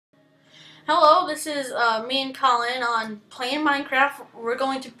Hello, this is me and Colin on Playing Minecraft. We're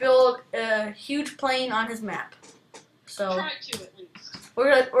going to build a huge plane on his map. So Try to at least.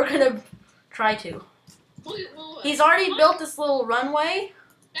 we're gonna try to. He's already built this little runway.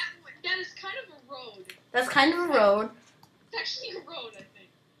 That is kind of a road. That's kind of a road. It's actually a road, I think.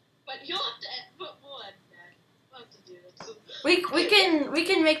 But he'll have to. But we'll add that. We'll have to do that. So, We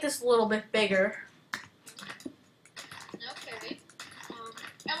can make this a little bit bigger. okay. And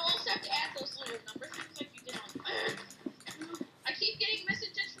we'll also have to add those little number things like you did on. I keep getting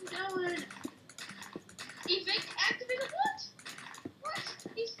messages from Dylan. Evict activated. What?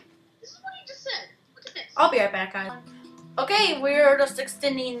 This is what he just said. Look at this. I'll be right back, guys. Okay, we're just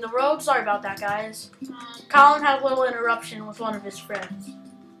extending the road. Sorry about that, guys. Colin had a little interruption with one of his friends.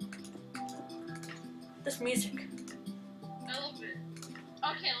 This music. I love it.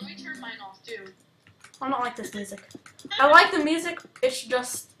 Okay, let me turn mine off too. I don't like this music. I like the music. It's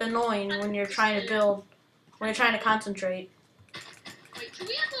just annoying when you're trying to build, when you're trying to concentrate. Wait, can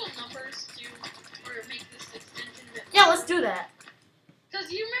we have little numbers too, or make this extension a bit? Yeah, let's do that.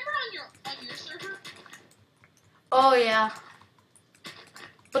 Cause you remember on your server? Oh yeah.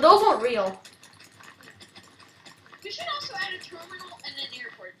 But those weren't real. We should also add a terminal and an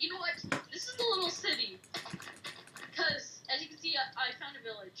airport. You know what? This is the little city. Cause as you can see, I found a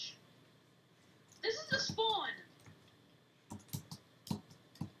village. This is the spawn.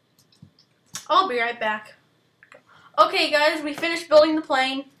 I'll be right back. Okay, guys, we finished building the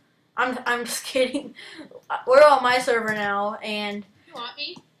plane. I'm just kidding. We're on my server now, and You want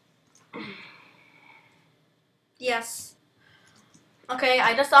me? yes. Okay,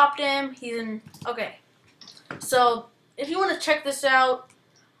 I just opted him. He's in. Okay. So if you want to check this out,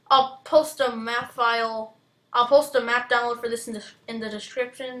 I'll post a map file. I'll post a map download for this in the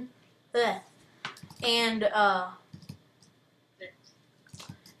description. Blech. And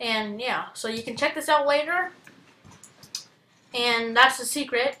yeah, so you can check this out later. And that's the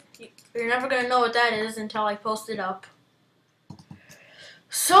secret. You're never gonna know what that is until I post it up.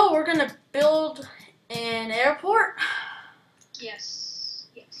 So we're gonna build an airport, Yes.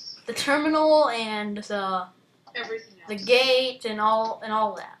 Yes. the terminal, and the Everything else. the gate, and all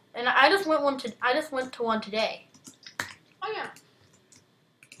that. And I just went to one today. Oh yeah.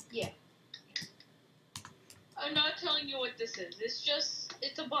 Yeah. I'm not telling you what this is.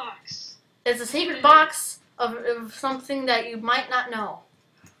 It's a box. It's a secret box of something that you might not know.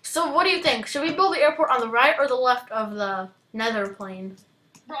 So what do you think? Should we build the airport on the right or the left of the nether plane?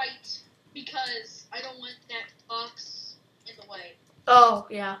 Right. Because I don't want that box in the way. Oh,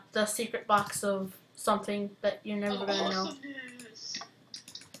 yeah, the secret box of something that you're never gonna know. Awesomeness.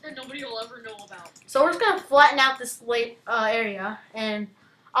 That nobody will ever know about. So we're just gonna flatten out this area, and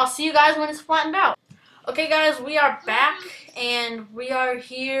I'll see you guys when it's flattened out. Okay, guys, we are back, and we are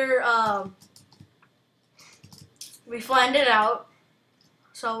here. We flattened it out,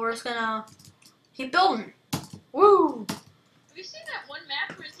 so we're just gonna keep building. Woo! Have you seen that one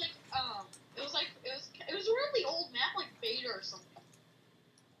map where it's like, it was a really old map, like beta or something.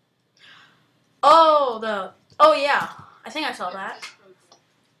 Oh, oh yeah, I think I saw that.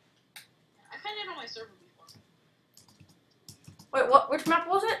 I found it on my server before. Wait, what? Which map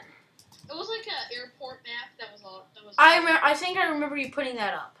was it? It was like an airport map that was all. I think I remember you putting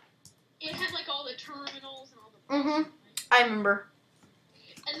that up. It had like all the terminals and all the. Mhm. I remember.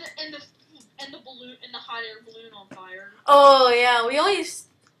 And the balloon and the hot air balloon on fire. Oh yeah,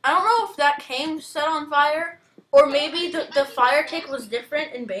 I don't know if that came set on fire, or maybe the fire tick was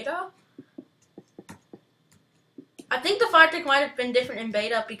different in beta. I think the fire tick might have been different in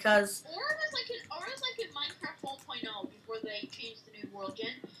beta because. Or it was like in Minecraft 1.0 before they changed the new world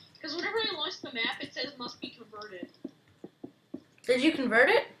gen. Because whenever I launched the map, it says must be converted. Did you convert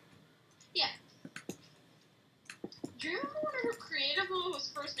it? Yeah. Do you remember whenever creative mode was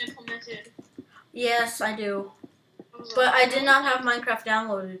first implemented? Yes, I do. But I did not have Minecraft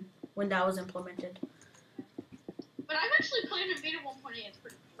downloaded when that was implemented. But I've actually played in beta 1.8. It's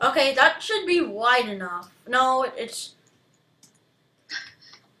pretty cool. Okay, that should be wide enough. No, it's.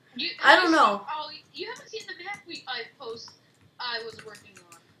 I don't know. You haven't seen the map I was working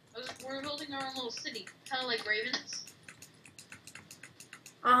on. We're building our own little city, kind of like Ravens.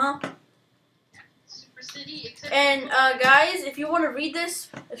 Uh huh. Super city, except. And guys, if you want to read this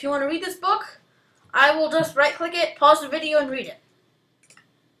book, I will just right click it, pause the video, and read it.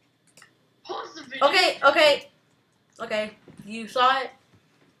 Pause the video. Okay. You saw it.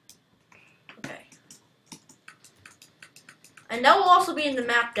 Okay. And that will also be in the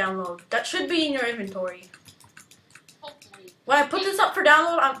map download. That should be in your inventory. Hopefully. When I put this up for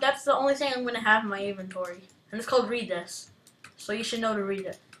download, that's the only thing I'm going to have in my inventory. And it's called Read This. So you should know to read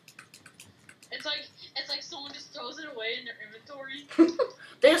it. sorry.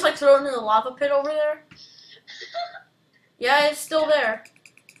 They just like throw it in the lava pit over there. Yeah, it's still there.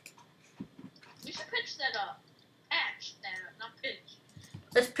 We should pitch that up. Patch that up, not pitch.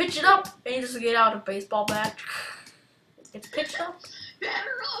 Let's pitch it up and you just get out a baseball bat. It's pitched up.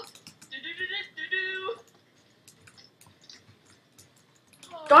 Batter up! Do-do-do-do-do-do.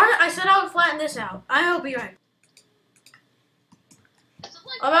 Oh. Darn it, I said I would flatten this out. I'll be right. Is it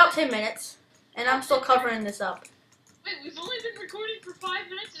like About 10 minutes. And I'm still covering this up. Wait, we've only been recording for 5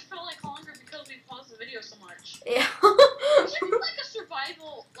 minutes. It felt like longer because we paused the video so much. Yeah. We should do like a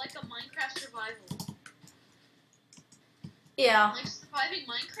survival, like a Minecraft survival. Yeah. Like surviving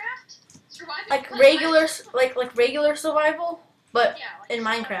Minecraft? Surviving Like regular survival, but yeah, like in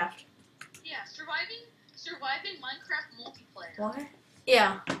Minecraft. Yeah, surviving Minecraft multiplayer. What?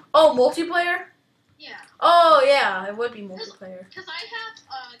 Yeah. Oh, multiplayer? Yeah. Oh, yeah, it would be multiplayer. Because I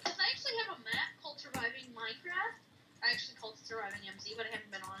actually have a map called Surviving Minecraft. I actually called it Surviving MZ, but I haven't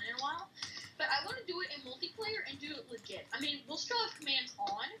been on it in a while. But I want to do it in multiplayer and do it legit. I mean, we'll still have commands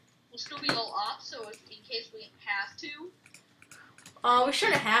on. We'll still be all up, so in case we have to. We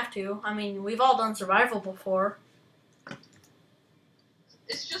shouldn't have to. I mean, we've all done survival before.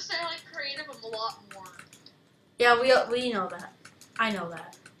 It's just that I like creative a lot more. Yeah, we know that. I know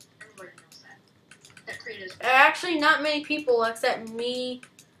that. Everybody knows that. That creative. Actually, not many people except me.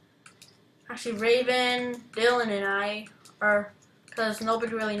 Actually, Raven, Dylan, and I are, because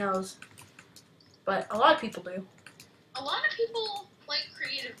nobody really knows. But a lot of people do. A lot of people like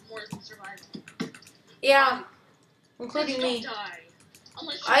creative more than survival. Yeah, including Don't me. die.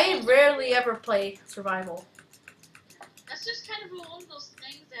 Unless you I rarely ever play survival. That's just kind of one of those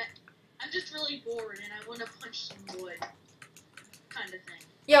things that I'm just really bored and I want to punch some wood, kind of thing.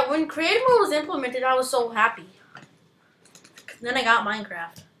 Yeah, when creative mode was implemented, I was so happy. Then I got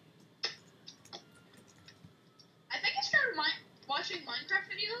Minecraft. I think I started watching Minecraft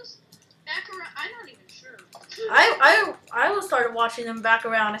videos back around. I'm not even sure. I started watching them back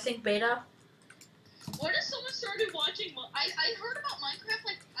around, I think, beta. What if someone started watching? I heard about Minecraft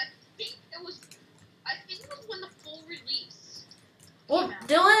like I think it was when the full release. Well,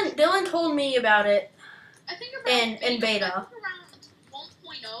 came out. Dylan told me about it. I think around in beta. I think around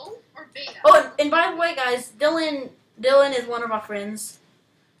 1.0 or beta. Oh, and by the way, guys, Dylan is one of our friends.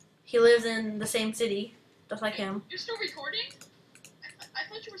 He lives in the same city, just like him. You're still recording? I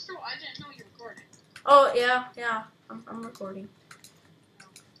thought you were still. I didn't know you were recording. Oh yeah, I'm recording.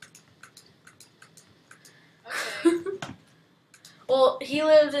 Okay. Well, he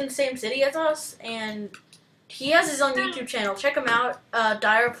lives in the same city as us, and he has his own YouTube channel. Check him out,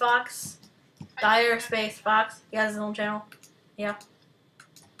 Dire Fox, Dire Space Fox. He has his own channel. Yeah.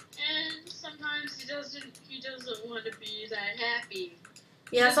 And sometimes he doesn't want to be that happy.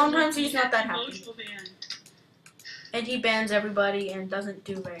 Yeah, sometimes he's not that happy. Emotional man. And he bans everybody and doesn't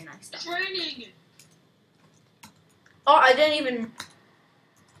do very nice stuff. It's raining. Oh, I didn't even...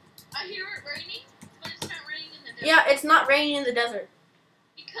 I hear it raining, but it's not raining in the desert. Yeah, it's not raining in the desert.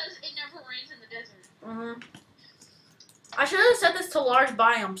 Because it never rains in the desert. I should have set this to large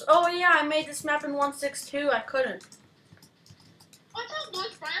biomes. Oh yeah, I made this map in 1.6.2. I couldn't. I thought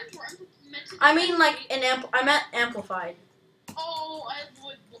large biomes were implemented. I mean, like, I meant amplified. Oh,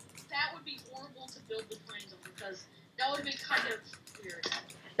 that would be horrible to build the planes on because that would be kind of weird.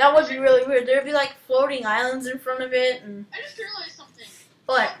 That would be really weird. There'd be like floating islands in front of it, and I just realized something.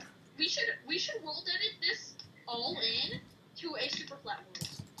 what? We should world edit this all in to a super flat world.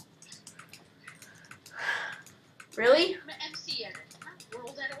 Really? MC edit, not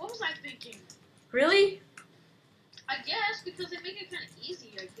world edit. What was I thinking? Really? I guess because they make it kind of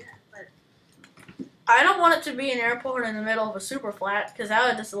easy. I guess, but I don't want it to be an airport in the middle of a super flat, because that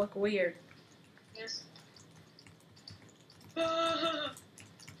would just look weird. yes. I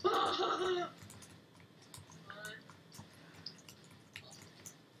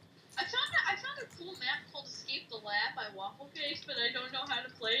found a cool map called Escape the Lab by Waffle Cakes, but I don't know how to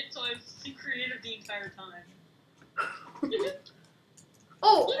play it, so I was creative the entire time.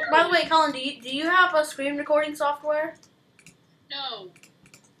 Oh, by the way, Colin, do you have a screen recording software? No.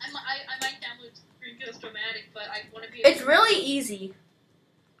 I might download Screencast-O-Matic, but I want to be It's really easy.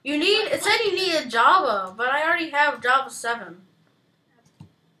 It said you needed Java, but I already have Java 7.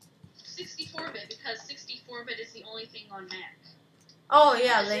 64-bit, because 64-bit is the only thing on Mac. Oh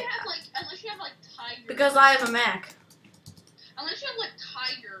yeah, Unless you have like Tiger. because I have a Mac. Unless you have like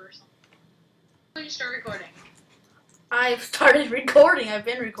Tiger or something. When you start recording. I've started recording. I've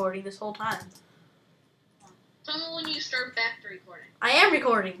been recording this whole time. Tell me when you start back to recording. I am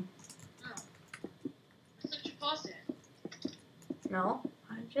recording. Oh. I thought you paused it. No,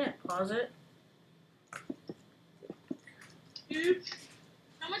 I didn't pause it.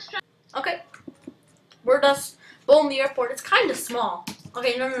 How much time? Okay. We're just Boom the airport. It's kind of small.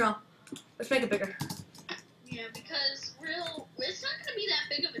 Okay, no. Let's make it bigger. Yeah, because it's not gonna be that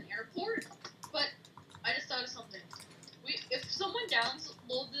big of an airport. But I just thought of something. If someone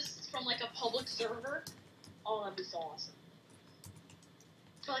download this from like a public server, oh, that'd be so awesome.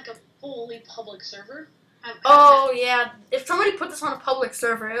 For like a fully public server. Oh yeah, if somebody put this on a public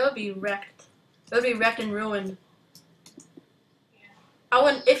server, it would be wrecked. It would be wrecked and ruined. Yeah. I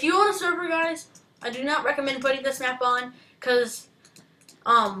wouldn't. If you own a server, guys, I do not recommend putting this map on, cause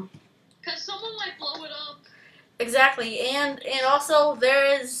someone might blow it up. exactly, and also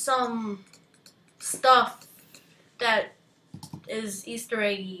there is some stuff that is Easter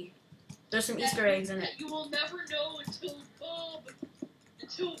eggy. There's some Easter eggs in it. That you will never know until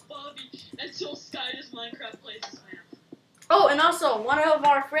Sky does Minecraft plays this map. Oh, and also one of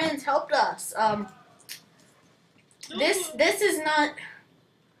our friends helped us. This is not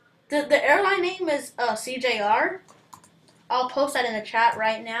the airline name is CJR. I'll post that in the chat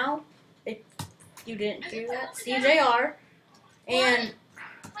right now. If you didn't do that, CJR. And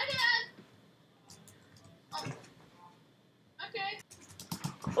Hi, Dad. Okay.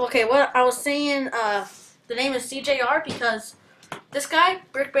 okay, what I was saying, the name is CJR because this guy,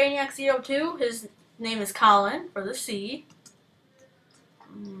 BrickBaniac02, his name is Colin for the C.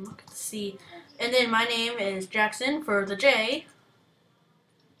 Look at the C. And then my name is Jackson for the J.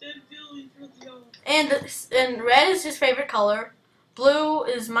 Then Billy for the O. And red is his favorite color. Blue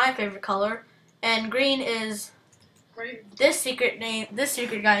is my favorite color. And green is this secret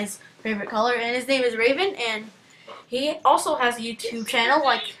guy's favorite color. And his name is Raven. And he also has a YouTube channel,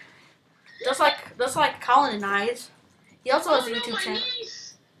 just like Colin and I's. He also has a YouTube channel.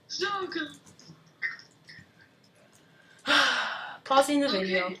 Pausing the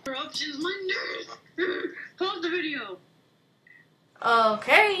video. Interruptions, my nerd. Pause the video.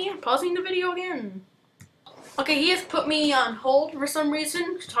 Okay, pausing the video again. Okay, he has put me on hold for some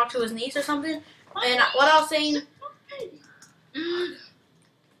reason to talk to his niece or something. And what I was saying.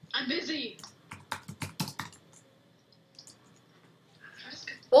 I'm busy.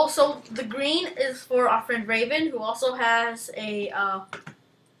 Well, so the green is for our friend Raven, who also has a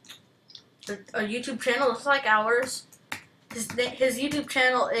YouTube channel just like ours. His YouTube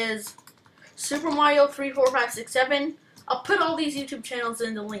channel is Super Mario 34567. I'll put all these YouTube channels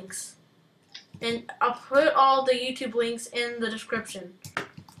in the links, and I'll put all the YouTube links in the description.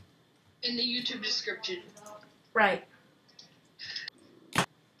 In the YouTube description. Right.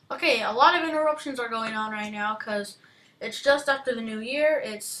 Okay, a lot of interruptions are going on right now because it's just after the new year.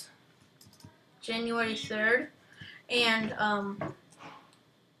 It's January 3rd, and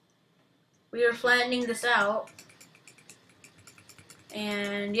we are flattening this out.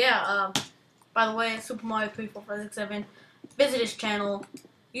 And yeah, by the way, Super Mario 34567. Visit his channel,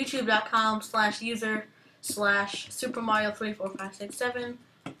 youtube.com/user/Super Mario 34567.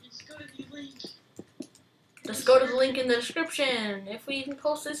 Just go to the link. Just go to the link in the description if we can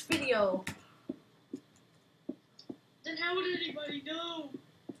post this video. Then how would anybody know?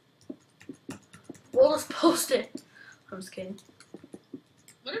 We'll just post it. I'm just kidding.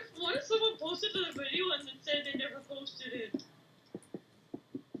 What if someone posted the video and then said they never posted it?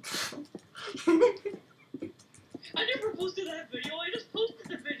 I never posted that video. I just posted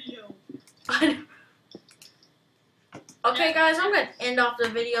the video. Okay, guys, I'm gonna end off the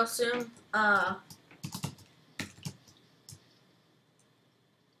video soon.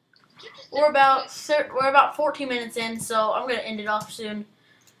 We're about 14 minutes in, so I'm gonna end it off soon.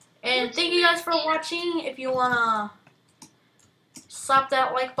 And thank you guys for watching. If you wanna slap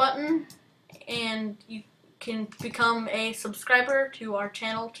that like button, and you can become a subscriber to our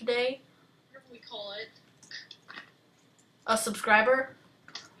channel today. Whatever we call it. A subscriber.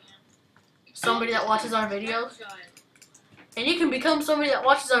 Somebody that watches our videos. And you can become somebody that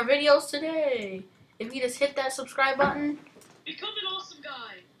watches our videos today. If you just hit that subscribe button. Become an awesome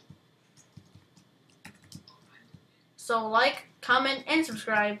guy. So like, comment, and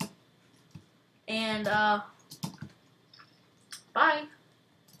subscribe. And bye.